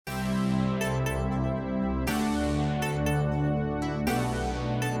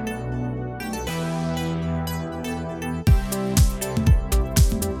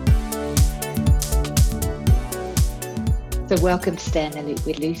So welcome to Stay in the Loop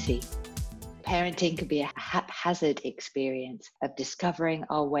with Lucy. Parenting can be a haphazard experience of discovering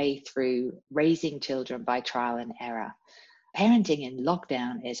our way through raising children by trial and error. Parenting in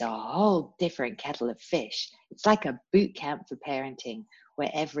lockdown is a whole different kettle of fish. It's like a boot camp for parenting,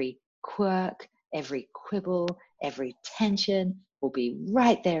 where every quirk, every quibble, every tension will be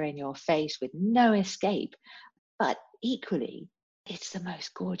right there in your face with no escape. But equally, it's the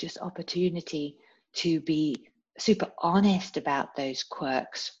most gorgeous opportunity to be super honest about those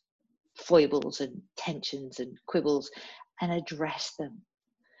quirks, foibles and tensions and quibbles, and address them.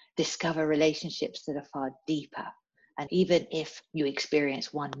 Discover relationships that are far deeper. And even if you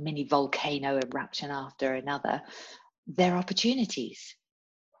experience one mini volcano eruption after another, they're opportunities.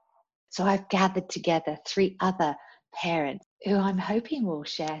 So I've gathered together 3 other parents who I'm hoping will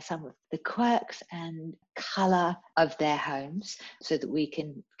share some of the quirks and colour of their homes so that we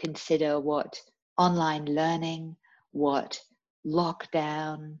can consider what online learning, what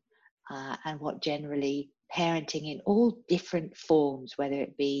lockdown, and what generally parenting in all different forms, whether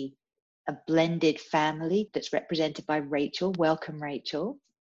it be a blended family that's represented by Rachel. Welcome, Rachel.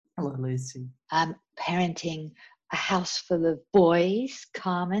 Hello, Lucy. Parenting a house full of boys,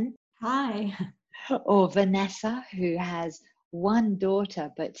 Carmen. Hi. Or Vanessa, who has one daughter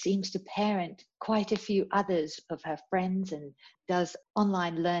but seems to parent quite a few others of her friends and does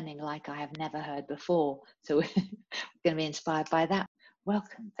online learning like I have never heard before. So we're going to be inspired by that.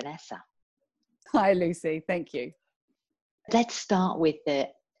 Welcome, Vanessa. Hi, Lucy. Thank you. Let's start with the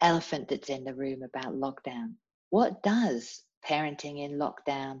elephant that's in the room about lockdown. What does parenting in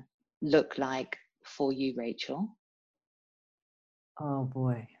lockdown look like for you, Rachel? Oh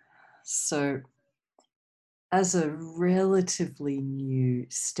boy. So, as a relatively new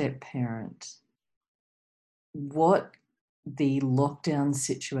step parent, what the lockdown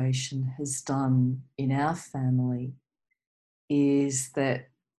situation has done in our family is that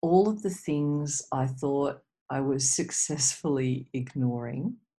all of the things I thought I was successfully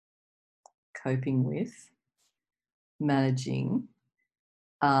ignoring, coping with, managing,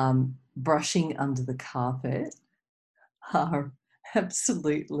 brushing under the carpet are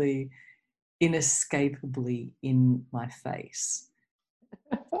absolutely inescapably in my face.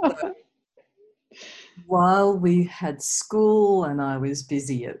 So, while we had school and I was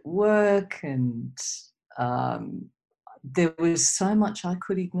busy at work and there was so much I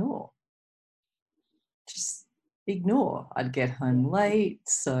could ignore. Just ignore. I'd get home late,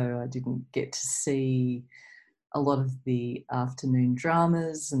 so I didn't get to see a lot of the afternoon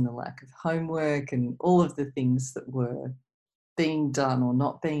dramas and the lack of homework and all of the things that were being done or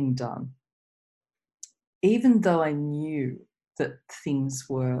not being done. Even though I knew that things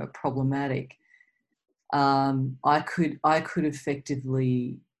were problematic, I could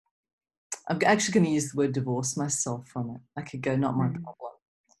effectively, I'm actually going to use the word divorce myself from it. I could go, not my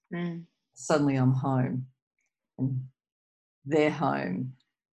problem. Suddenly I'm home and they're home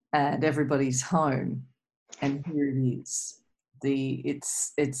and everybody's home, and here it is.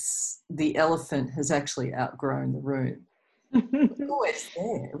 It's the elephant has actually outgrown the room. It was always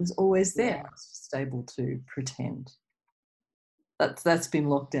there. It was always there. Yeah. I was just able to pretend. That's been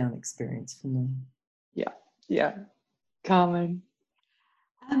lockdown experience for me. Yeah. Carmen.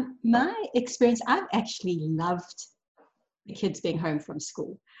 My experience, I've actually loved the kids being home from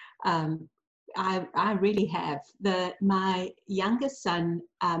school. I really have. My youngest son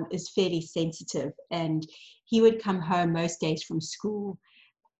is fairly sensitive, and he would come home most days from school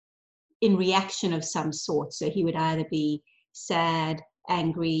in reaction of some sort. So he would either be sad,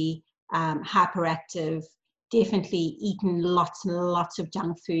 angry, hyperactive, definitely eaten lots and lots of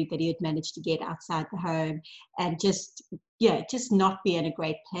junk food that he had managed to get outside the home, and just not be in a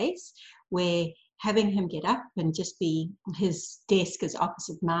great place, where having him get up and just be, his desk is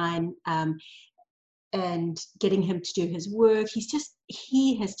opposite mine, and getting him to do his work,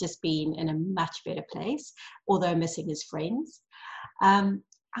 he has just been in a much better place, although missing his friends.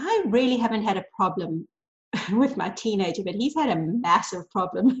 I really haven't had a problem with my teenager, but he's had a massive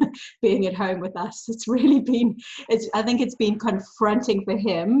problem being at home with us. It's really been, I think it's been confronting for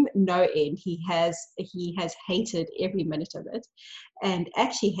him, no end. He has hated every minute of it, and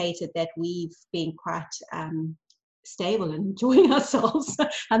actually hated that we've been quite stable and enjoying ourselves.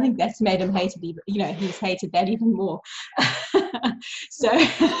 I think that's made him hate it even, he's hated that even more.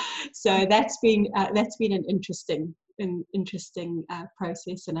 So that's been an interesting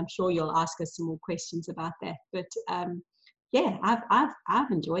process, and I'm sure you'll ask us some more questions about that. But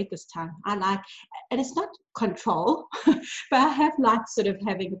I've enjoyed this time. I like, and it's not control, but I have liked sort of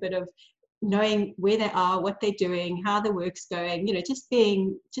having a bit of knowing where they are, what they're doing, how the work's going, just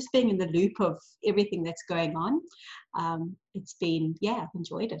being in the loop of everything that's going on. It's been, I've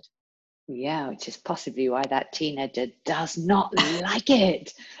enjoyed it. Yeah, which is possibly why that teenager does not like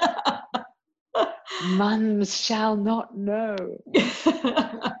it. Mums shall not know.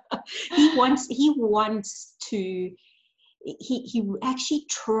 He wants to, he actually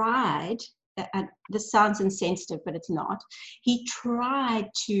tried, and this sounds insensitive, but it's not. He tried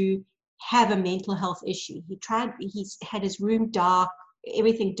to have a mental health issue. He's had his room dark,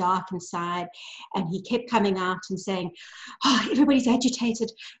 everything dark inside, and he kept coming out and saying, "Oh, everybody's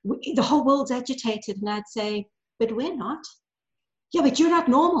agitated. The whole world's agitated." And I'd say, "But we're not." "Yeah, but you're not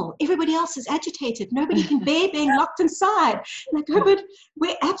normal. Everybody else is agitated. Nobody can bear being locked inside." And I go, "But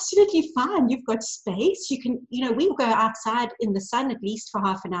we're absolutely fine. You've got space. You can, we will go outside in the sun at least for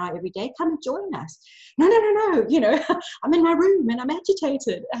half an hour every day. Come and join us." "No. I'm in my room and I'm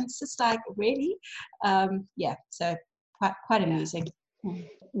agitated." And it's just like, really? So quite amusing.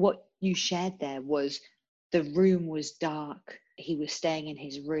 What you shared there was the room was dark. He was staying in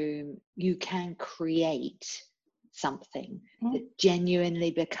his room. You can create something that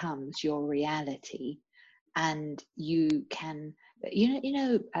genuinely becomes your reality, and you can,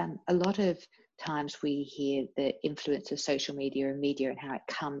 a lot of times we hear the influence of social media and media and how it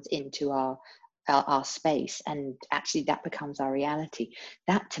comes into our space, and actually that becomes our reality.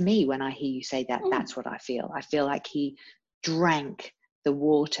 That, to me, when I hear you say that, that's what I feel. I feel like he drank the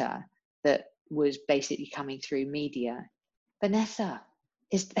water that was basically coming through media. Vanessa,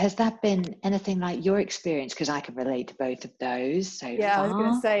 has that been anything like your experience? Because I can relate to both of those so yeah, far. I was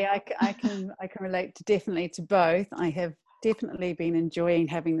going to say I can relate definitely to both. I have definitely been enjoying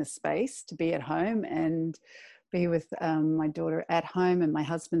having the space to be at home and be with my daughter at home, and my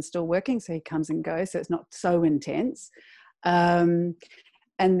husband's still working, so he comes and goes, so it's not so intense.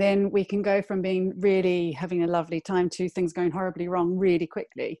 And then we can go from being really having a lovely time to things going horribly wrong really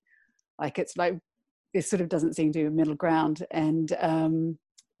quickly. Like, it's like, there sort of doesn't seem to be a middle ground. And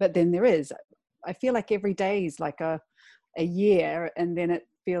but then there is. I feel like every day is like a year, and then it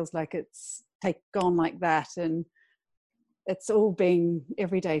feels like it's gone like that, and it's all being,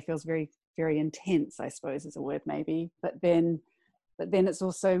 every day feels very, very intense, I suppose is a word maybe. But then it's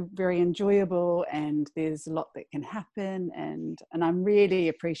also very enjoyable, and there's a lot that can happen, and I'm really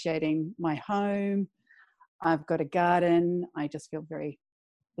appreciating my home. I've got a garden. I just feel very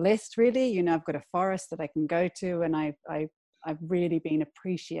blessed, really. I've got a forest that I can go to, and I've really been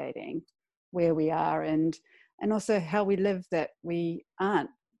appreciating where we are, and also how we live, that we aren't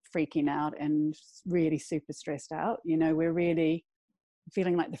freaking out and really super stressed out. We're really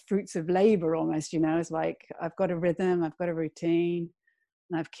feeling like the fruits of labor almost. It's like, I've got a rhythm, I've got a routine,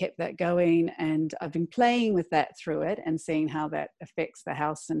 and I've kept that going, and I've been playing with that through it and seeing how that affects the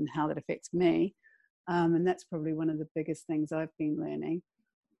house and how that affects me. And that's probably one of the biggest things I've been learning.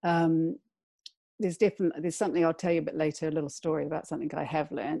 There's something I'll tell you a bit later, a little story about something I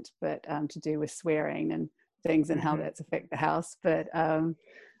have learned, but to do with swearing and things and how that's affect the house. But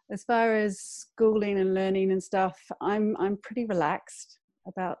as far as schooling and learning and stuff, I'm pretty relaxed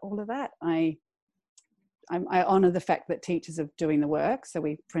about all of that. I honor the fact that teachers are doing the work, so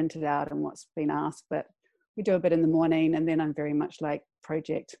we print it out and what's been asked, but we do a bit in the morning, and then I'm very much like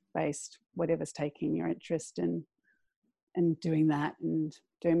project based, whatever's taking your interest, and doing that and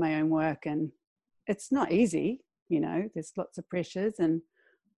doing my own work. And it's not easy, there's lots of pressures, and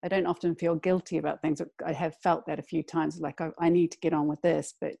I don't often feel guilty about things. I have felt that a few times, like, I need to get on with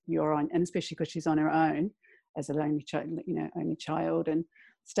this, but you're on, and especially because she's on her own as an only child and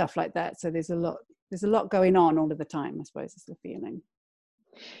stuff like that. So there's a lot going on all of the time, I suppose, is the feeling.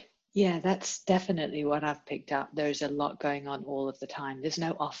 Yeah, that's definitely what I've picked up. There's a lot going on all of the time. There's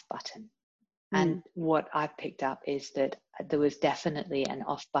no off button. And what I've picked up is that there was definitely an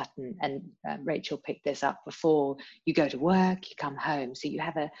off button, and Rachel picked this up before. You go to work, you come home, so you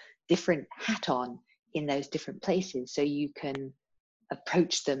have a different hat on in those different places, so you can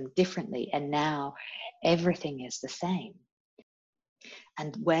approach them differently. And now everything is the same.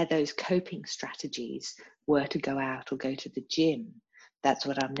 And where those coping strategies were to go out or go to the gym, that's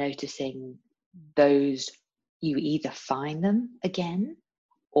what I'm noticing. Those, you either find them again,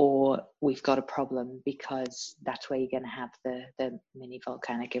 or we've got a problem, because that's where you're going to have the mini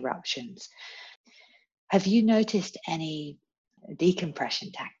volcanic eruptions. Have you noticed any decompression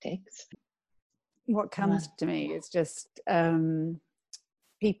tactics? What comes to me is just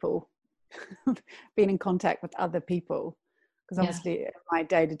people, being in contact with other people. Because obviously in my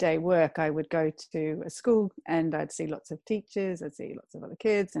day-to-day work, I would go to a school and I'd see lots of teachers, I'd see lots of other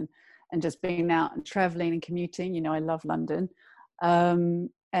kids, and just being out and traveling and commuting. I love London.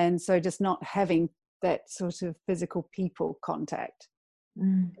 And so just not having that sort of physical people contact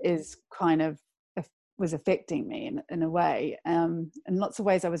is kind of was affecting me in a way. In lots of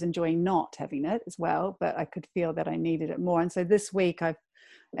ways I was enjoying not having it as well, but I could feel that I needed it more. And so this week I've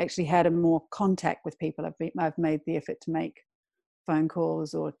actually had a more contact with people. I've made the effort to make phone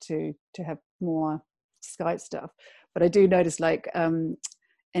calls or to have more Skype stuff. But I do notice, like,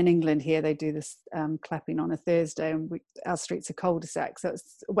 in England here, they do this clapping on a Thursday, and our streets are cul-de-sac, so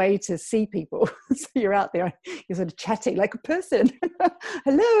it's a way to see people. So you're out there, you're sort of chatting like a person.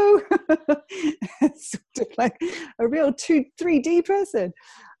 Hello. It's sort of like a real 3D person.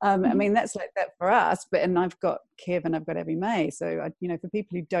 I mean, that's like that for us, and I've got Kev and I've got Abby May. So, for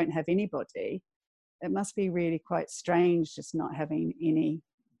people who don't have anybody, it must be really quite strange just not having any,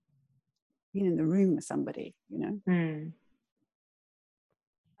 being in the room with somebody,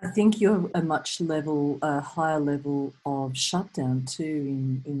 I think you're a much higher level of shutdown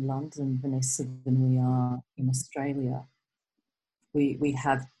too in London, Vanessa, than we are in Australia. We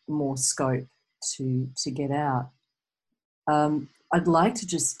have more scope to get out. I'd like to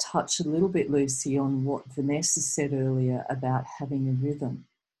just touch a little bit, Lucy, on what Vanessa said earlier about having a rhythm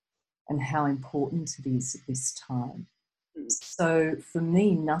and how important it is at this time. So for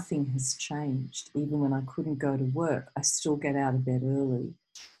me, nothing has changed. Even when I couldn't go to work, I still get out of bed early.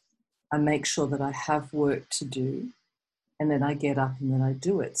 I make sure that I have work to do, and then I get up and then I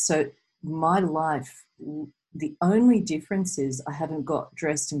do it. So my life, the only difference is I haven't got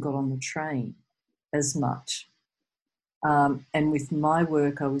dressed and got on the train as much. And with my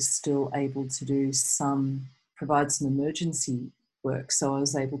work, I was still able to provide some emergency work. So I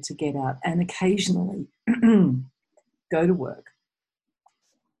was able to get out and occasionally go to work.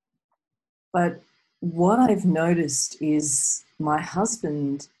 But what I've noticed is my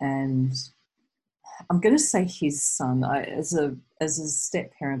husband, and I'm going to say his son, as a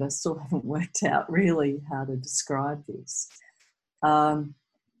step parent, I still haven't worked out really how to describe this.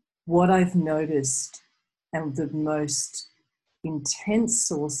 What I've noticed, and the most intense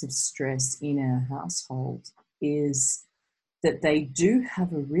source of stress in our household, is that they do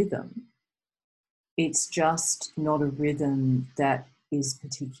have a rhythm. It's just not a rhythm that is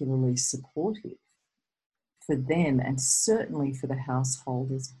particularly supportive for them, and certainly for the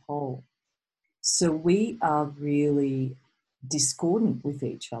household as a whole. So we are really discordant with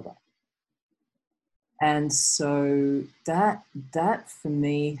each other. And so that for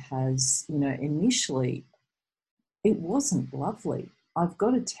me has, initially, it wasn't lovely. I've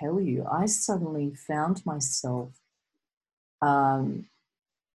got to tell you, I suddenly found myself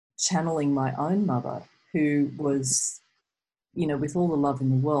channeling my own mother, who was, with all the love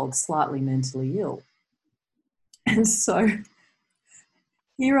in the world, slightly mentally ill. And so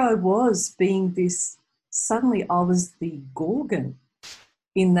here I was being this, suddenly I was the Gorgon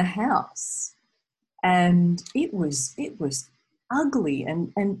in the house. And it was ugly,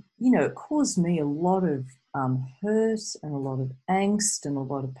 and it caused me a lot of hurt and a lot of angst and a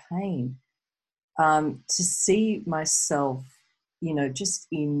lot of pain to see myself, just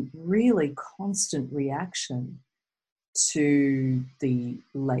in really constant reaction to the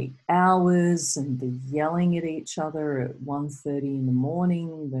late hours and the yelling at each other at 1:30 in the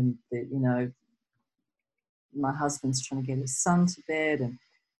morning when my husband's trying to get his son to bed,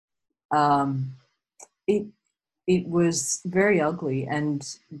 and it was very ugly. And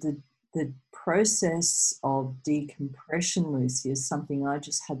the process of decompression, Lucy, is something I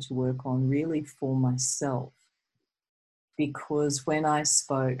just had to work on really for myself, because when I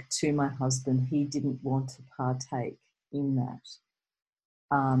spoke to my husband, he didn't want to partake in that.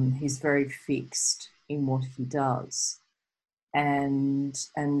 He's very fixed in what he does, and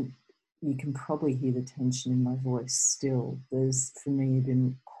you can probably hear the tension in my voice still. There's, for me,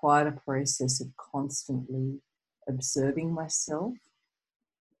 been quite a process of constantly observing myself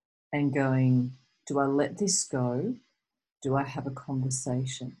and going, do I let this go? Do I have a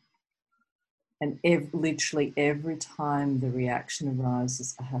conversation? And literally every time the reaction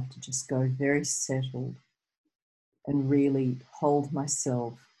arises, I have to just go very settled and really hold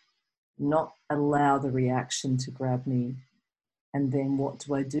myself, not allow the reaction to grab me. And then what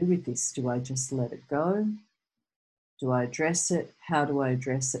do I do with this? Do I just let it go? Do I address it? How do I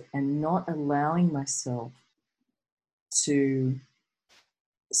address it? And not allowing myself to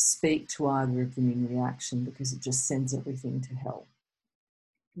speak to either of them in reaction, because it just sends everything to hell.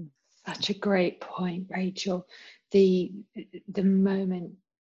 Such a great point, Rachel. The moment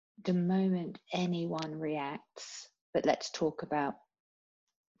anyone reacts, but let's talk about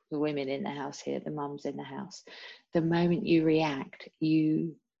the women in the house here, the mums in the house. The moment you react,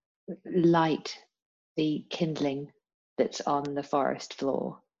 you light the kindling that's on the forest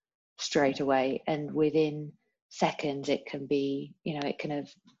floor straight away, and within seconds it can be, it can have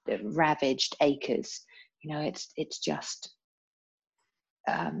ravaged acres. It's just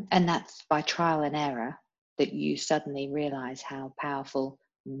and that's by trial and error that you suddenly realize how powerful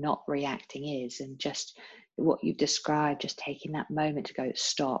not reacting is, and just what you've described, just taking that moment to go,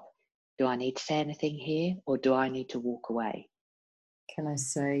 stop. Do I need to say anything here, or do I need to walk away? Can I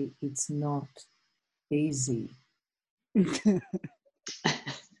say it's not easy?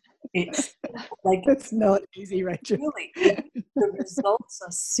 It's like, it's not easy, Rachel. Really, the results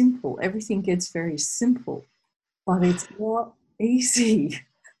are simple. Everything gets very simple, but it's not easy.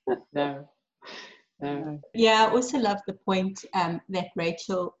 No. Yeah, I also love the point that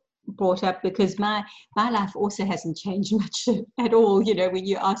Rachel brought up, because my life also hasn't changed much at all. When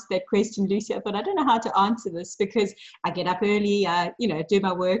you asked that question, Lucy, I thought, I don't know how to answer this, because I get up early, I do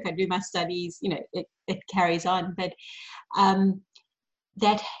my work, I do my studies, it carries on. But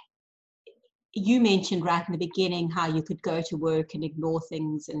that you mentioned right in the beginning how you could go to work and ignore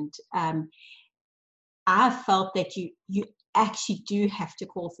things, and I felt that you actually do have to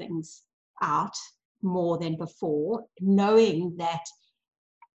call things out more than before, knowing that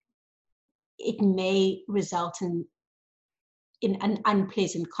it may result in an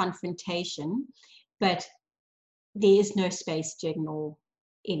unpleasant confrontation, but there is no space to ignore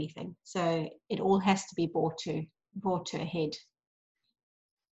anything. So it all has to be brought to a head.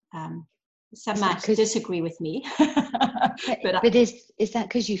 Some might disagree with me, but is that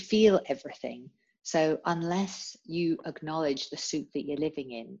because you feel everything? So unless you acknowledge the soup that you're living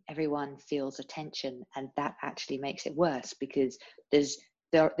in, everyone feels a tension, and that actually makes it worse, because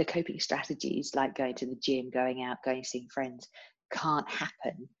the coping strategies like going to the gym, going out, seeing friends can't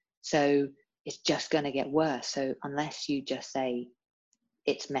happen. So it's just going to get worse. So unless you just say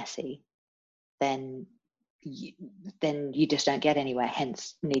it's messy, then you just don't get anywhere,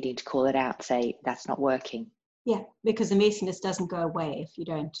 hence needing to call it out, say that's not working. Yeah, because the messiness doesn't go away if you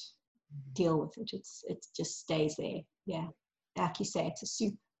don't deal with it. It just stays there. Yeah, like you say, it's a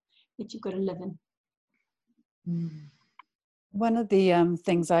soup that you've got to live in. One of the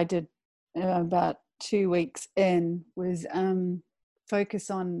things I did about 2 weeks in was focus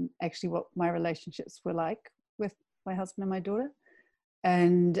on actually what my relationships were like with my husband and my daughter,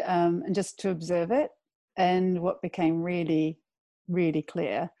 and just to observe it. And what became really, really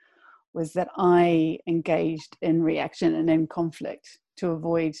clear was that I engaged in reaction and in conflict to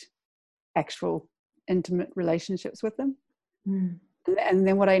avoid actual intimate relationships with them. And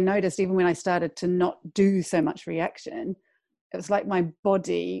then what I noticed, even when I started to not do so much reaction, it was like my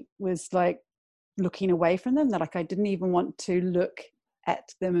body was like looking away from them, that like I didn't even want to look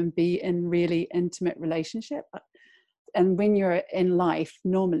at them and be in really intimate relationship. And when you're in life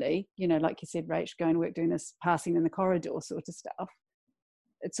normally, like you said, Rach, going to work, doing this, passing in the corridor sort of stuff,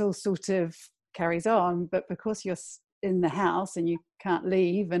 it's all sort of carries on. But because you're in the house and you can't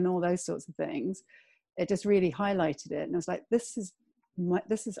leave and all those sorts of things, it just really highlighted it. And I was like,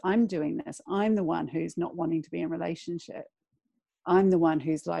 I'm doing this. I'm the one who's not wanting to be in a relationship. I'm the one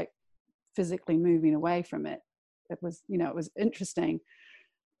who's like physically moving away from it. It was interesting.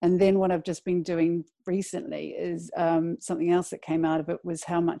 And then what I've just been doing recently is something else that came out of it was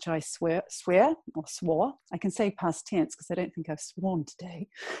how much I swear or swore. I can say past tense because I don't think I've sworn today.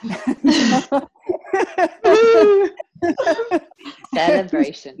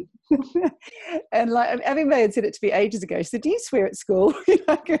 Celebration. And like everybody had said it to me ages ago. She said, "Do you swear at school?"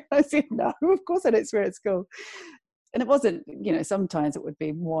 I said, "No, of course I don't swear at school." And it wasn't, sometimes it would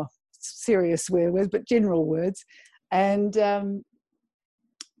be more serious swear words, but general words. And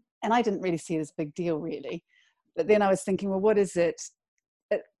I didn't really see it as a big deal, really. But then I was thinking, well, what is it?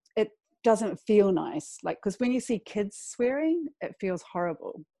 It doesn't feel nice. Like, because when you see kids swearing, it feels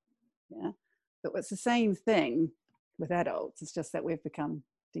horrible. Yeah. But it's the same thing with adults. It's just that we've become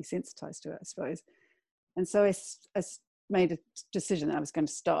desensitized to it, I suppose. And so I made a decision that I was going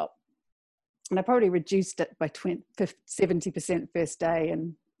to stop. And I probably reduced it by 70% first day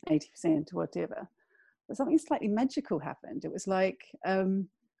and 80% or whatever. But something slightly magical happened. It was like,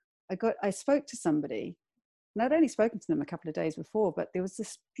 I spoke to somebody, and I'd only spoken to them a couple of days before, but there was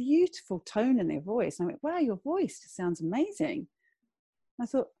this beautiful tone in their voice. And I went, wow, your voice just sounds amazing. And I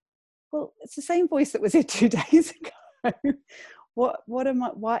thought, well, it's the same voice that was there 2 days ago. Why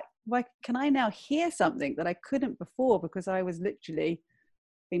can I now hear something that I couldn't before, because I was literally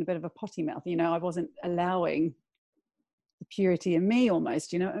being a bit of a potty mouth. I wasn't allowing the purity in me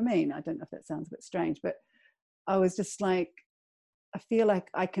almost, you know what I mean? I don't know if that sounds a bit strange, but I was just like, I feel like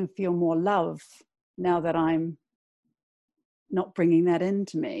I can feel more love now that I'm not bringing that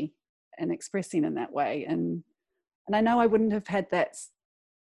into me and expressing in that way. And And I know I wouldn't have had that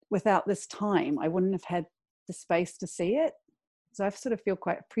without this time. I wouldn't have had the space to see it. So I sort of feel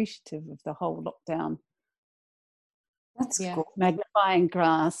quite appreciative of the whole lockdown. That's cool. Magnifying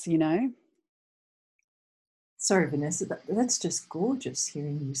glass, you know. Sorry, Vanessa, that's just gorgeous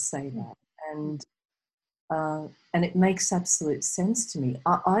hearing you say that. And it makes absolute sense to me.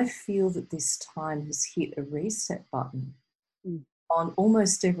 I feel that this time has hit a reset button on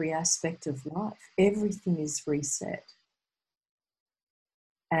almost every aspect of life. Everything is reset.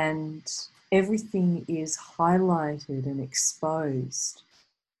 And everything is highlighted and exposed.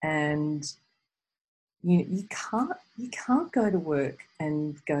 And you can't go to work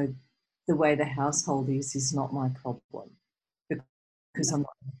and go, the way the household is not my problem, because I'm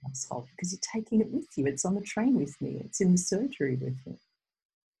not in the household, because you're taking it with you. It's on the train with me. It's in the surgery with me.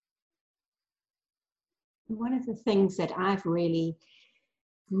 One of the things that I've really,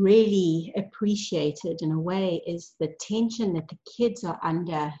 really appreciated in a way is the tension that the kids are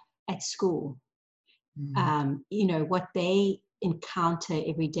under at school. You know, what they encounter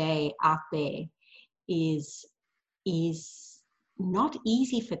every day out there is not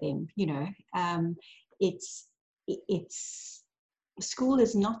easy for them. You know, it's school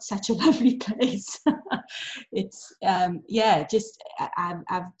is not such a lovely place. It's just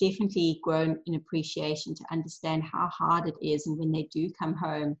I've definitely grown in appreciation to understand how hard it is, and when they do come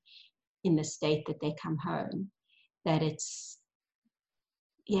home in the state that they come home, that it's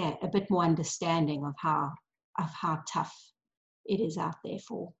a bit more understanding of how tough it is out there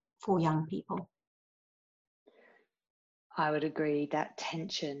for young people. I would agree, that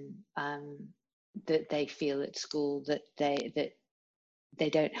tension that they feel at school that they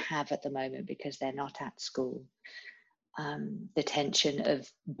don't have at the moment because they're not at school. The tension of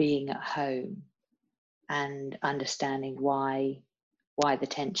being at home and understanding why the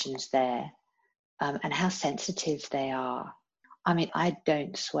tension's there, and how sensitive they are. I mean, I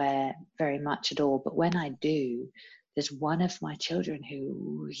don't swear very much at all, but when I do, there's one of my children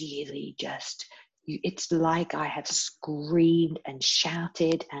who really just, it's like I have screamed and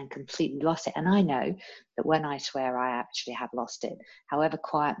shouted and completely lost it. And I know that when I swear, I actually have lost it. However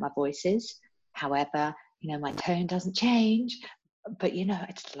quiet my voice is, however, you know, my tone doesn't change, but you know,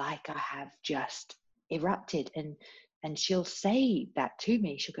 it's like I have just erupted. And she'll say that to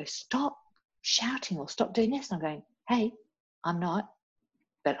me. She'll go, stop shouting or stop doing this. And I'm going, hey, I'm not,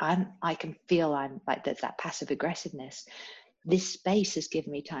 but I can feel I'm like, there's that passive aggressiveness. This space has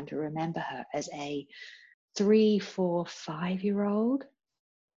given me time to remember her as a 3, 4, 5-year-old,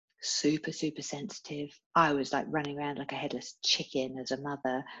 super, super sensitive. I was like running around like a headless chicken as a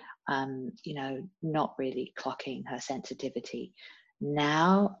mother, you know, not really clocking her sensitivity.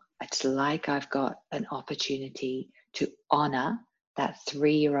 Now it's like I've got an opportunity to honor that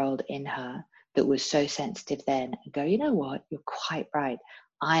 3-year-old in her that was so sensitive then, and go, you know what, you're quite right.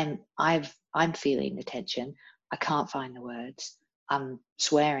 I'm feeling the tension. I can't find the words. I'm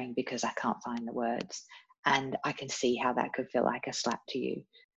swearing because I can't find the words. And I can see how that could feel like a slap to you.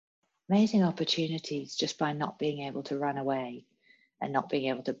 Amazing opportunities just by not being able to run away and not being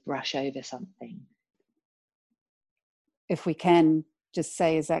able to brush over something. If we can just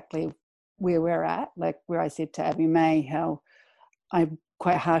say exactly where we're at, like where I said to Abby May, how I'm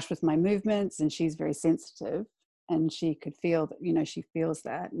quite harsh with my movements and she's very sensitive, and she could feel that, you know, she feels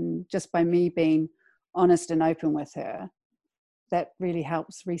that. And just by me being honest and open with her, that really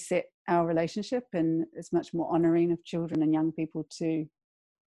helps reset our relationship, and is much more honoring of children and young people to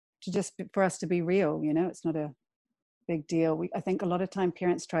just, for us to be real, you know. It's not a big deal. I think a lot of time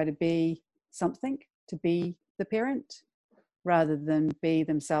parents try to be something, to be the parent, rather than be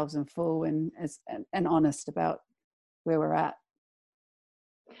themselves in full and honest about where we're at.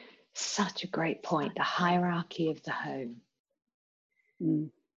 Such a great point. The hierarchy of the home.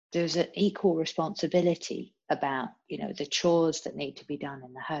 There's an equal responsibility about, you know, the chores that need to be done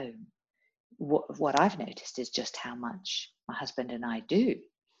in the home. What I've noticed is just how much my husband and I do.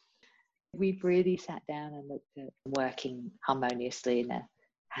 We've really sat down and looked at working harmoniously in a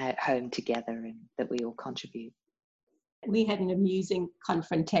home together, and that we all contribute. We had an amusing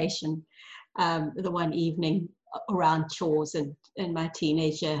confrontation the one evening around chores, and my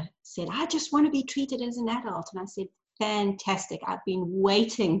teenager said, I just want to be treated as an adult. And I said, fantastic. I've been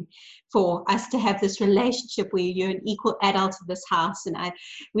waiting for us to have this relationship where you're an equal adult of this house. And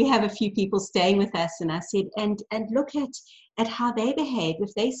we have a few people staying with us. And I said, and look at at how they behave.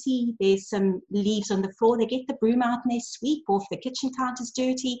 If they see there's some leaves on the floor, they get the broom out and they sweep. Or if the kitchen counter's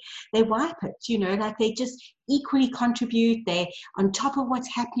dirty, they wipe it. You know, like they just equally contribute. They're on top of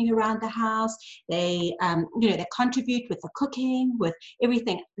what's happening around the house. They, they contribute with the cooking, with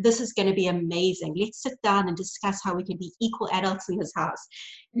everything. This is going to be amazing. Let's sit down and discuss how we can be equal adults in this house.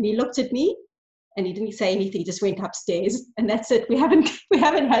 And he looked at me and he didn't say anything. He just went upstairs, and that's it. We haven't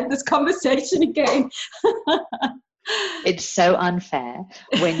had this conversation again. It's so unfair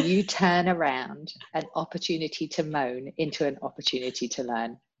when you turn around an opportunity to moan into an opportunity to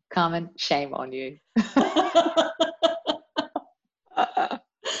learn. Carmen, shame on you.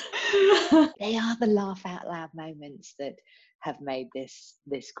 They are the laugh out loud moments that have made this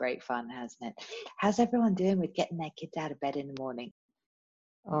great fun, hasn't it? How's everyone doing with getting their kids out of bed in the morning?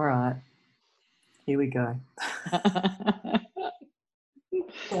 All right, here we go.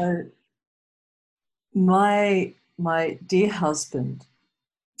 So my dear husband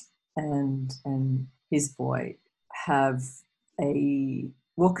and his boy have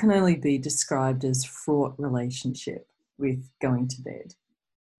what can only be described as fraught relationship with going to bed.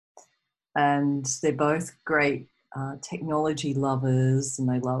 And they're both great technology lovers, and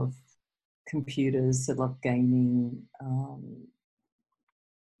they love computers, they love gaming.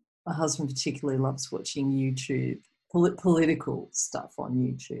 My husband particularly loves watching YouTube, political stuff on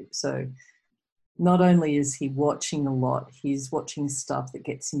YouTube. So not only is he watching a lot, he's watching stuff that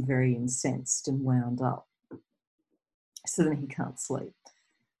gets him very incensed and wound up. So then he can't sleep.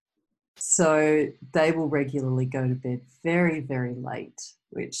 So they will regularly go to bed very, very late,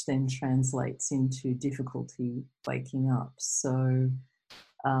 which then translates into difficulty waking up. So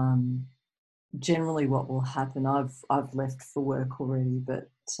generally what will happen, I've left for work already, but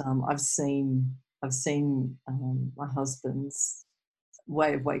I've seen my husband's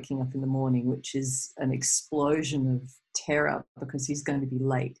way of waking up in the morning, which is an explosion of terror because he's going to be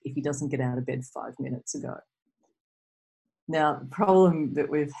late if he doesn't get out of bed 5 minutes ago. Now, the problem that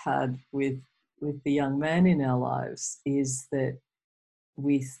we've had with the young man in our lives is that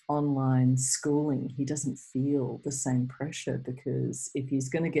with online schooling, he doesn't feel the same pressure, because if he's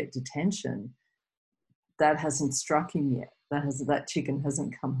going to get detention, that hasn't struck him yet. That chicken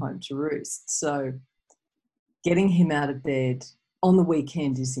hasn't come home to roost. So getting him out of bed on the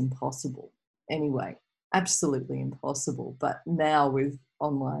weekend is impossible. Anyway, absolutely impossible. But now with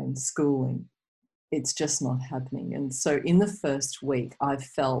online schooling, it's just not happening. And so in the first week, I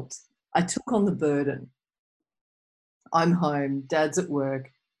took on the burden. I'm home, Dad's at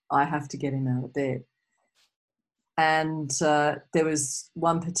work, I have to get him out of bed. And there was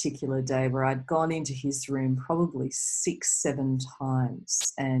one particular day where I'd gone into his room probably 6-7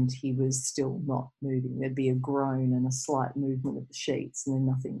 times and he was still not moving. There'd be a groan and a slight movement of the sheets and then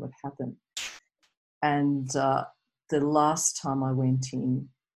nothing would happen. And the last time I went in,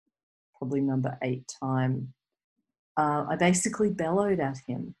 probably number 8 time, I basically bellowed at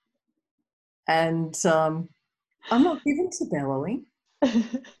him. And I'm not given to bellowing.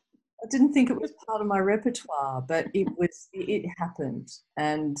 I didn't think it was part of my repertoire, but it happened,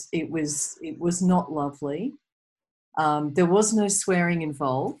 and it was not lovely. There was no swearing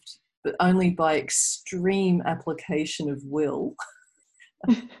involved, but only by extreme application of will.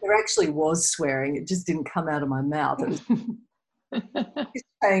 There actually was swearing, it just didn't come out of my mouth. It was just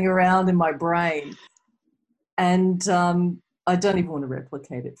hanging around in my brain. And I don't even want to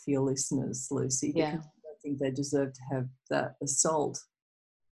replicate it for your listeners, Lucy, because I don't think they deserve to have that assault.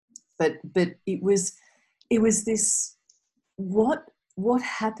 But it was this, what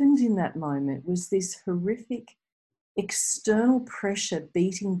happened in that moment was this horrific external pressure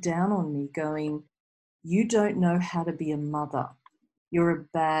beating down on me, going, you don't know how to be a mother. You're a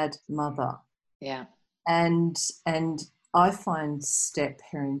bad mother. Yeah. And I find step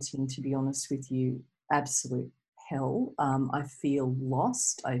parenting, to be honest with you, absolute hell. I feel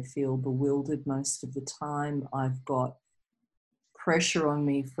lost. I feel bewildered most of the time. I've got pressure on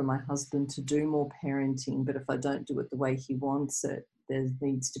me from my husband to do more parenting, but if I don't do it the way he wants it, there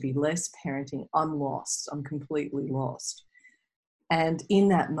needs to be less parenting. I'm lost. I'm completely lost. And in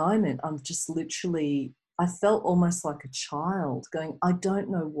that moment, I'm just literally, I felt almost like a child going, I don't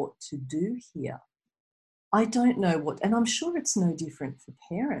know what to do here. I don't know what, and I'm sure it's no different for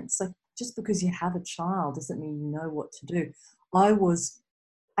parents. Like, just because you have a child doesn't mean you know what to do. I was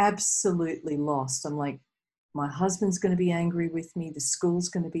absolutely lost. I'm like, my husband's going to be angry with me. The school's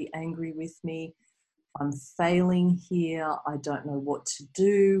going to be angry with me. I'm failing here. I don't know what to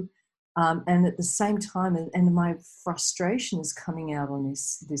do. And at the same time, and my frustration is coming out on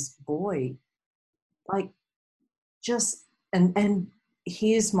this boy, like just, and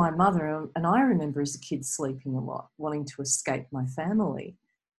here's my mother, and I remember as a kid sleeping a lot, wanting to escape my family,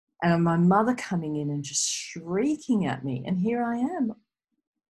 and my mother coming in and just shrieking at me, and here I am.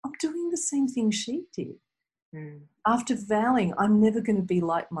 I'm doing the same thing she did. Mm. After vowing I'm never going to be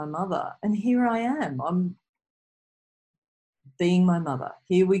like my mother, and here I am. I'm being my mother.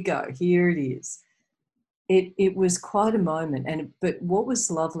 Here we go. Here it is. It was quite a moment, but what was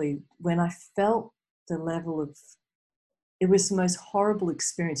lovely when I felt the level of, it was the most horrible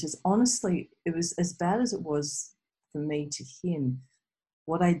experience. Honestly, it was as bad as it was for me to him.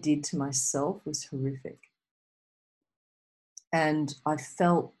 What I did to myself was horrific, and I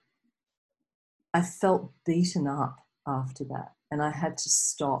felt beaten up after that, and I had to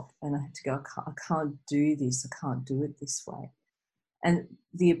stop and I had to go, I can't do this. I can't do it this way. And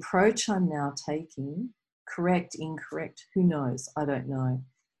the approach I'm now taking, correct, incorrect, who knows? I don't know.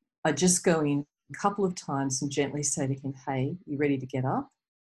 I just go in a couple of times and gently say to him, hey, you ready to get up?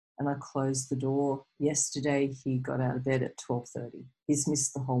 And I close the door. Yesterday, he got out of bed at 12:30. He's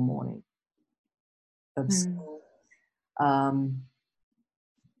missed the whole morning of school.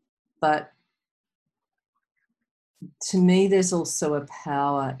 But to me, there's also a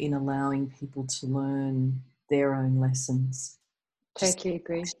power in allowing people to learn their own lessons. Totally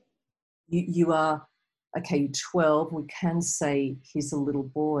agree. You are, okay, you're 12, we can say he's a little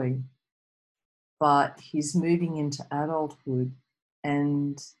boy, but he's moving into adulthood,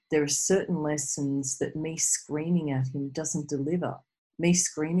 and there are certain lessons that me screaming at him doesn't deliver. Me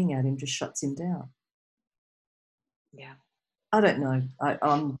screaming at him just shuts him down. Yeah. I don't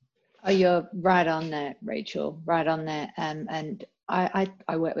know. Oh, you're right on there, Rachel, right on there. And I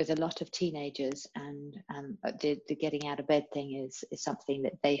work with a lot of teenagers, and the getting out of bed thing is something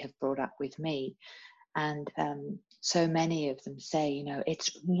that they have brought up with me. And so many of them say, you know,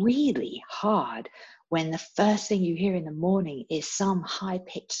 it's really hard when the first thing you hear in the morning is some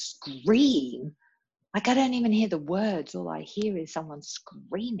high-pitched scream. Like, I don't even hear the words. All I hear is someone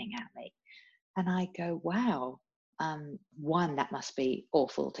screaming at me. And I go, wow. One, that must be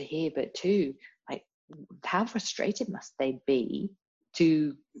awful to hear, but two, like, how frustrated must they be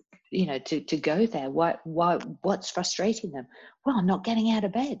to, you know, to go there? What's frustrating them? Well, I'm not getting out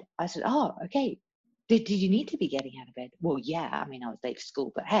of bed. I said, oh, okay. Did you need to be getting out of bed? Well, yeah. I mean, I was late for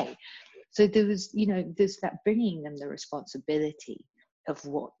school, but hey. So there was, you know, there's that bringing them the responsibility of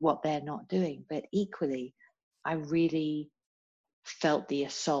what they're not doing. But equally, I really felt the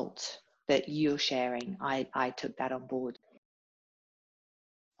assault that you're sharing. I took that on board.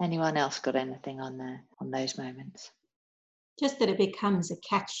 Anyone else got anything on there, on those moments? Just that it becomes a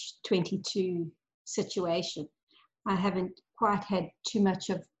catch-22 situation. I haven't quite had too much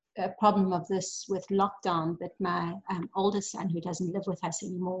of a problem of this with lockdown, but my older son, who doesn't live with us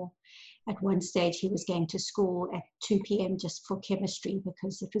anymore, at one stage he was going to school at 2 p.m. just for chemistry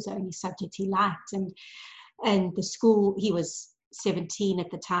because it was the only subject he liked. And the school, he was 17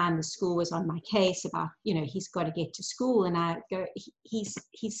 at the time, the school was on my case about, you know, he's got to get to school. And I go, he's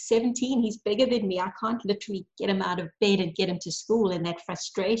 17, he's bigger than me. I can't literally get him out of bed and get him to school, and that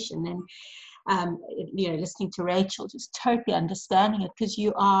frustration. And, you know, listening to Rachel, just totally understanding it, because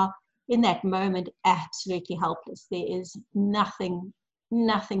you are in that moment absolutely helpless. There is nothing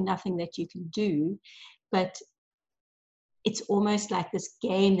that you can do, but it's almost like this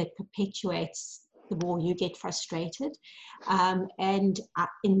game that perpetuates. The more you get frustrated. In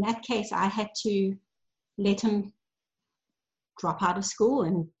that case, I had to let him drop out of school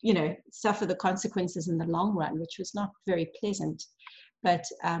and, you know, suffer the consequences in the long run, which was not very pleasant. But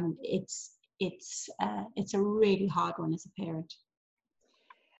it's a really hard one as a parent.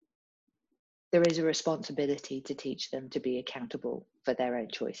 There is a responsibility to teach them to be accountable for their own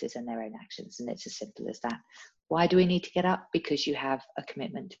choices and their own actions. And it's as simple as that. Why do we need to get up? Because you have a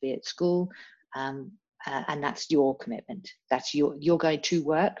commitment to be at school. And that's your commitment. That's you're going to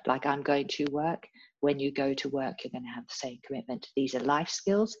work like I'm going to work. When you go to work, you're going to have the same commitment. These are life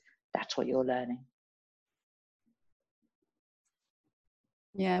skills. That's what you're learning.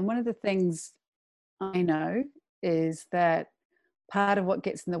 Yeah, and one of the things I know is that part of what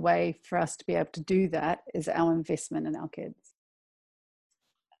gets in the way for us to be able to do that is our investment in our kids.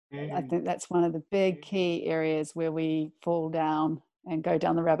 I think that's one of the big key areas where we fall down and go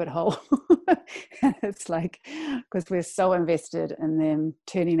down the rabbit hole. It's like, because we're so invested in them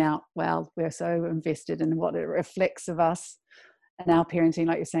turning out well, we're so invested in what it reflects of us and our parenting,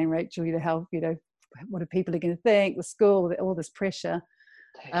 like you're saying, Rachel, you know, how, you know, what are people going to think, the school, all this pressure.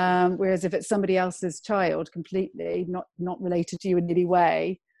 Whereas if it's somebody else's child, completely not related to you in any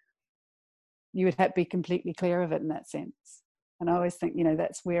way, you would have to be completely clear of it in that sense. And I always think, you know,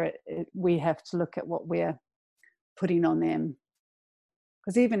 that's where we have to look at what we're putting on them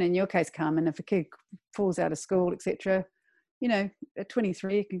Because even in your case, Carmen, if a kid falls out of school, etc., you know, at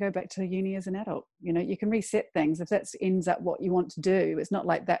 23, you can go back to uni as an adult. You know, you can reset things if that ends up what you want to do. It's not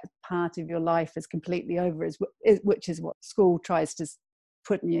like that part of your life is completely over, which is what school tries to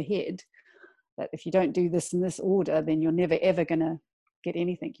put in your head, that if you don't do this in this order, then you're never ever going to get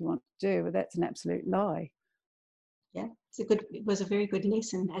anything you want to do. But that's an absolute lie. Yeah, it was a very good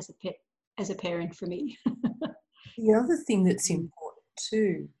lesson as a parent for me. The other thing that's important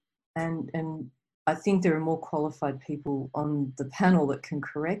too, and I think there are more qualified people on the panel that can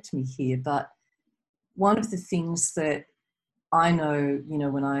correct me here, but one of the things that I know, you know,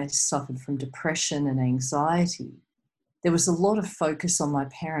 when I suffered from depression and anxiety, there was a lot of focus on my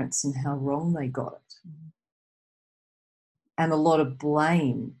parents and how wrong they got it. And a lot of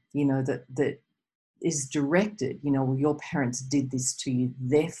blame, you know, that is directed, you know, well, your parents did this to you,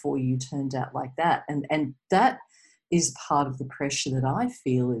 therefore you turned out like that. And that is part of the pressure that I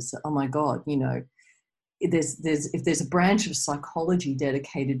feel is, oh my God, you know, if there's a branch of psychology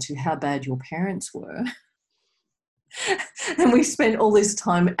dedicated to how bad your parents were, and we spent all this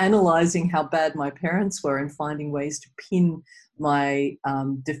time analysing how bad my parents were and finding ways to pin my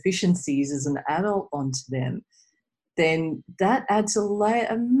deficiencies as an adult onto them, then that adds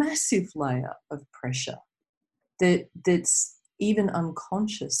a massive layer of pressure that's even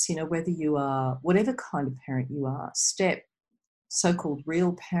unconscious, you know, whether you are, whatever kind of parent you are, step, so-called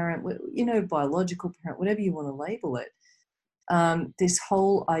real parent, you know, biological parent, whatever you want to label it, this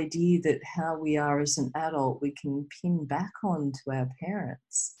whole idea that how we are as an adult, we can pin back on to our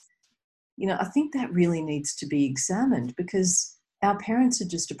parents. You know, I think that really needs to be examined, because our parents are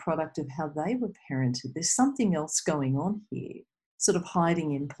just a product of how they were parented. There's something else going on here, sort of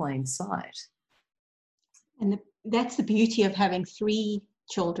hiding in plain sight. And that's the beauty of having 3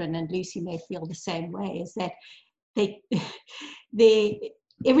 children, and Lucy may feel the same way, is that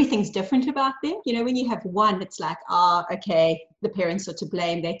everything's different about them. You know, when you have one, it's like, okay, the parents are to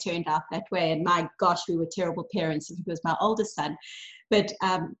blame. They turned out that way. And my gosh, we were terrible parents if it was my oldest son. But,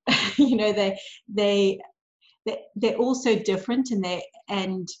 you know, they're also different.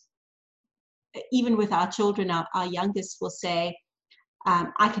 And even with our children, our youngest will say,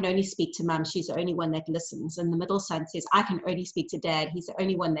 I can only speak to mum. She's the only one that listens. And the middle son says, I can only speak to dad. He's the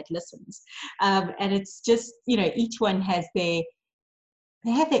only one that listens. And it's just, you know, each one has they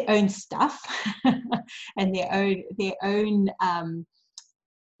have their own stuff and their own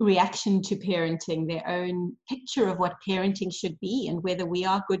reaction to parenting, their own picture of what parenting should be, and whether we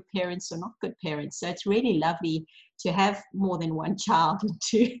are good parents or not good parents. So it's really lovely to have more than one child and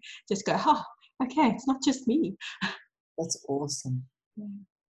to just go, oh, okay, it's not just me. That's awesome. I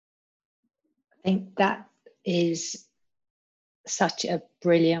think that is such a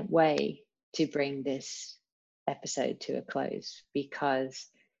brilliant way to bring this episode to a close, because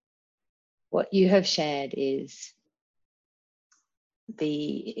what you have shared is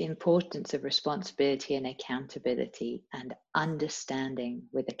the importance of responsibility and accountability and understanding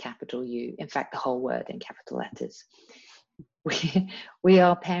with a capital U, in fact the whole word in capital letters. We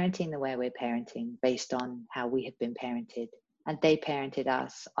are parenting the way we're parenting based on how we have been parented, and they parented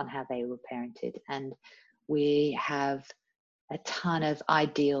us on how they were parented, and we have a ton of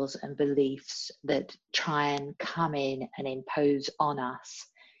ideals and beliefs that try and come in and impose on us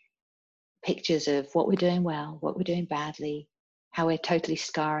pictures of what we're doing well, what we're doing badly, how we're totally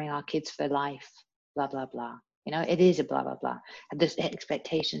scarring our kids for life, blah, blah, blah. You know, it is a blah, blah, blah. And there's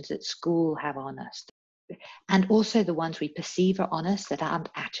expectations that school have on us. And also the ones we perceive are on us that aren't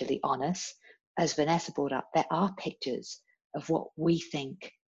actually on us. As Vanessa brought up, there are pictures of what we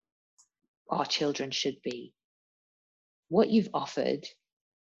think our children should be. What you've offered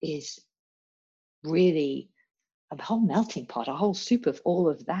is really a whole melting pot, a whole soup of all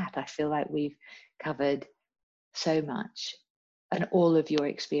of that. I feel like we've covered so much, and all of your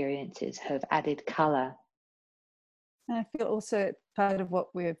experiences have added colour. And I feel also part of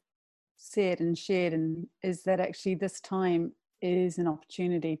what we've said and shared and is that actually this time is an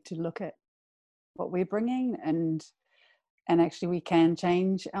opportunity to look at what we're bringing, and actually we can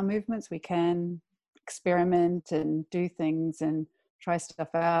change our movements, we can experiment and do things and try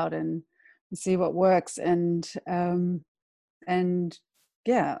stuff out and see what works, and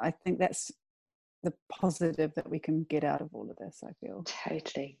yeah, I think that's the positive that we can get out of all of this. I feel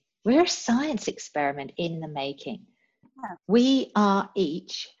Totally. We're a science experiment in the making. Yeah. We are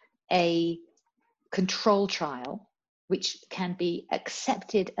each a control trial which can be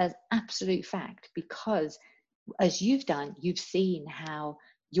accepted as absolute fact, because as you've done, you've seen how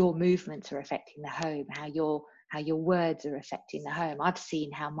your movements are affecting the home, how your words are affecting the home. I've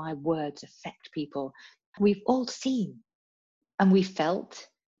seen how my words affect people. We've all seen and we felt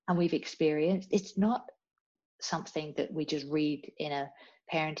and we've experienced. It's not something that we just read in a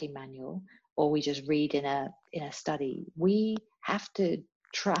parenting manual or we just read in a study. We have to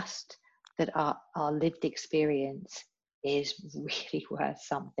trust that our lived experience is really worth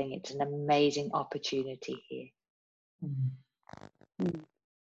something. It's an amazing opportunity here. Mm.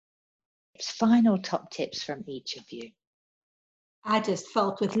 Final top tips from each of you. I just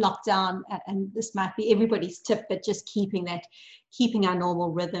felt with lockdown, and this might be everybody's tip, but just keeping our normal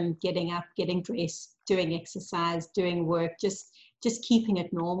rhythm, getting up, getting dressed, doing exercise, doing work, just keeping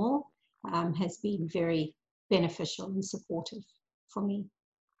it normal has been very beneficial and supportive for me.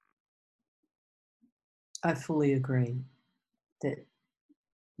 I fully agree that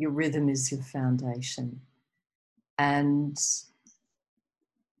your rhythm is your foundation. And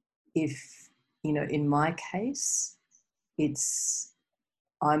if, in my case,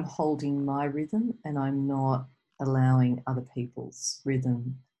 I'm holding my rhythm and I'm not allowing other people's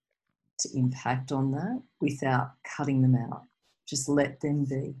rhythm to impact on that without cutting them out. Just let them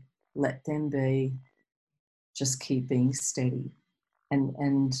be, just keep being steady.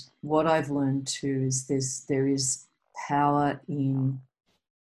 And what I've learned too is there is power in,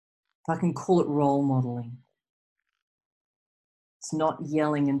 if I can call it, role modeling. It's not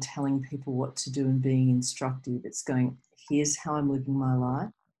yelling and telling people what to do and being instructive. It's going, here's how I'm living my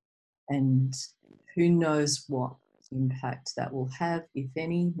life, and who knows what impact that will have, if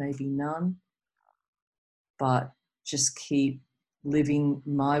any, maybe none. But just keep living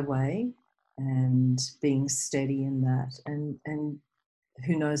my way and being steady in that, and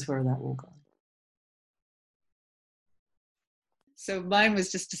who knows where that will go. So mine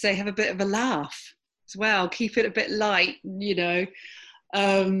was just to say, have a bit of a laugh as well. Keep it a bit light,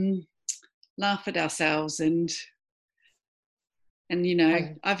 laugh at ourselves, and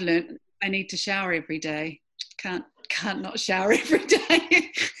I've learned I need to shower every day. Can't not shower every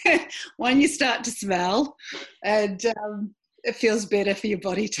day. When you start to smell, and it feels better for your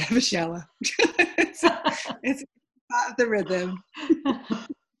body to have a shower. It's part of the rhythm.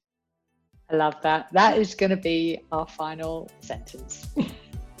 I love that. That is going to be our final sentence.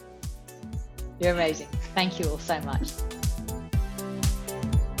 You're amazing. Thank you all so much.